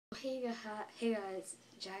Hey guys,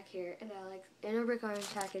 Jack here, and Alex. And a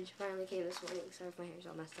Brickarms package finally came this morning. Sorry if my hair's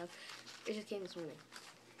all messed up. It just came this morning.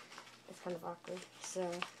 It's kind of awkward. So,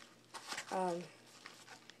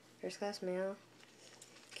 first class mail.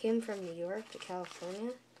 Came from New York to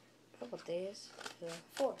California. A couple days. So,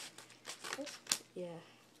 4. yeah.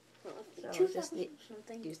 Well, So just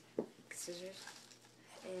something. use scissors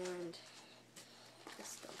and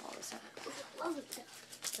let's dump all this out. Love it.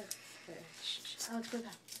 Okay. So let's go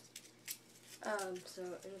back. So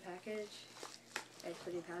in the package, it's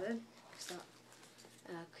pretty padded. So,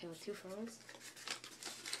 came with 2 phones.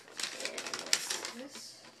 And what's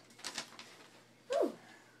this? Ooh,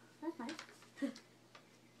 that's nice.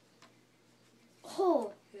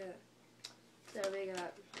 Oh. Yeah. So we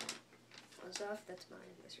got one stuff. That's mine.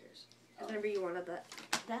 That's yours. Remember you wanted that.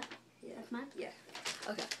 That? Yeah. That's mine? Yeah.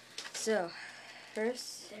 Okay. So,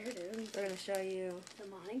 first, There it is. we're going to show you The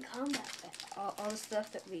Modern Combat Pack. all the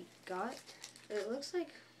stuff that we got. It looks like...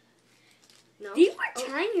 No. These were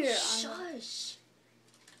tinier. Shush.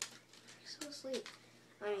 So asleep.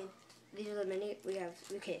 I mean, these are the mini we have.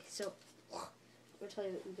 Okay, so we'll tell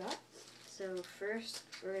you what we got. So first,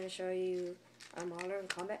 we're going to show you our Modern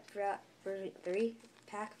Combat version 3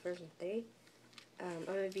 pack, version 3. I'm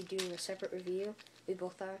going to be doing a separate review. We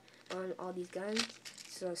both are on all these guns,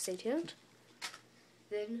 so stay tuned.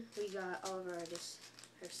 Then we got all of our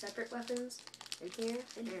separate weapons in here,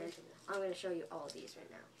 and I'm going to show you all of these right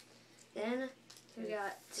now. Then we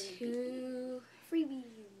got 2 freebies.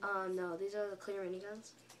 no, these are the clear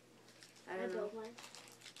miniguns. I don't know. One.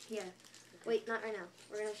 Yeah. Wait, not right now.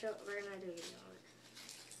 We're gonna do a video on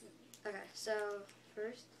it. Okay, so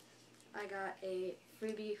first I got a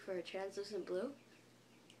freebie for translucent blue.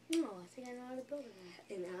 No, I think I know how to build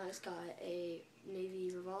it. And Alex got a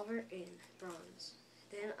navy revolver in bronze.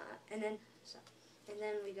 Then and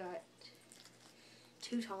then we got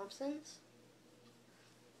 2 Thompsons,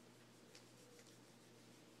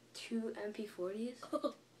 2 MP40s.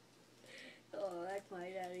 Oh, that's my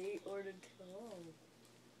daddy ordered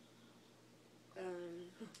 2.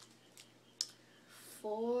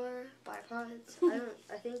 4 bipods.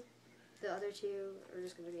 I think the other 2 are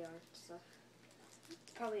just gonna be our stuff.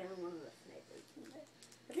 Probably on one of the snipers.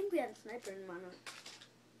 I think we had a sniper in one.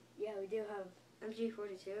 Yeah, we do have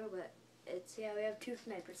MG42, but it's we have 2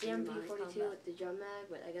 snipers. the MP42 with the drum mag,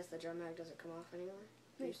 but I guess the drum mag doesn't come off anymore.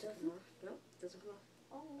 No, it Used to doesn't. come off. Nope, doesn't come off.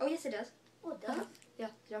 Oh, Yes it does. oh, it does? Yeah,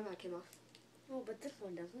 the drum mag came off. Oh, but this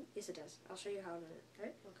one doesn't. Yes it does. I'll show you how in a minute.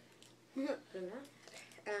 Right? Okay. Put them down.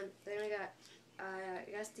 And then we got, I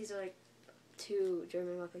guess these are like 2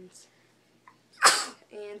 German weapons.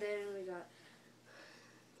 And then we got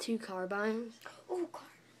 2 carbines. Oh, car.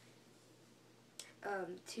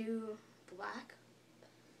 2 black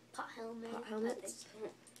Pot helmets.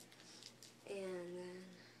 And then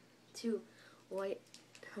 2 white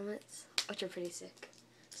helmets, which are pretty sick.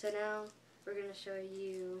 So now we're gonna show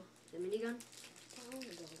you the minigun. I want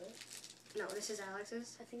to build it. No, this is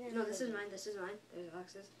Alex's. I think I No, know this how is to mine. This is mine. There's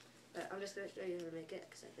Alex's. But I'm just gonna show you how to make it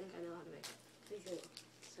because I think I know how to make it. Me too.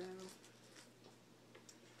 So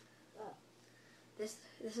Oh.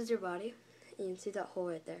 this is your body. You can see that hole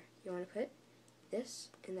right there. You want to put this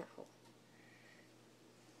in that hole.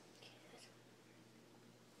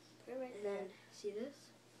 Put it right And then see this?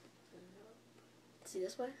 See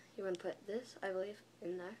this way? You want to put this, I believe,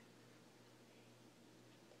 in there.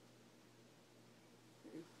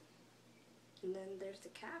 And then there's the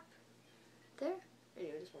cap there. And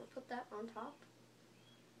you just want to put that on top.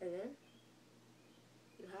 And then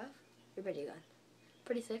you have your video gun.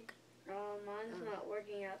 Pretty thick. Oh, mine's not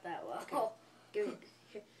working out that well. Okay. Give me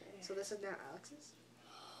here. So this is now Alex's.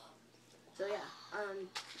 So yeah,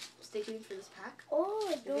 stay tuned for this pack. Oh,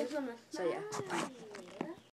 it goes on the So, yeah. side.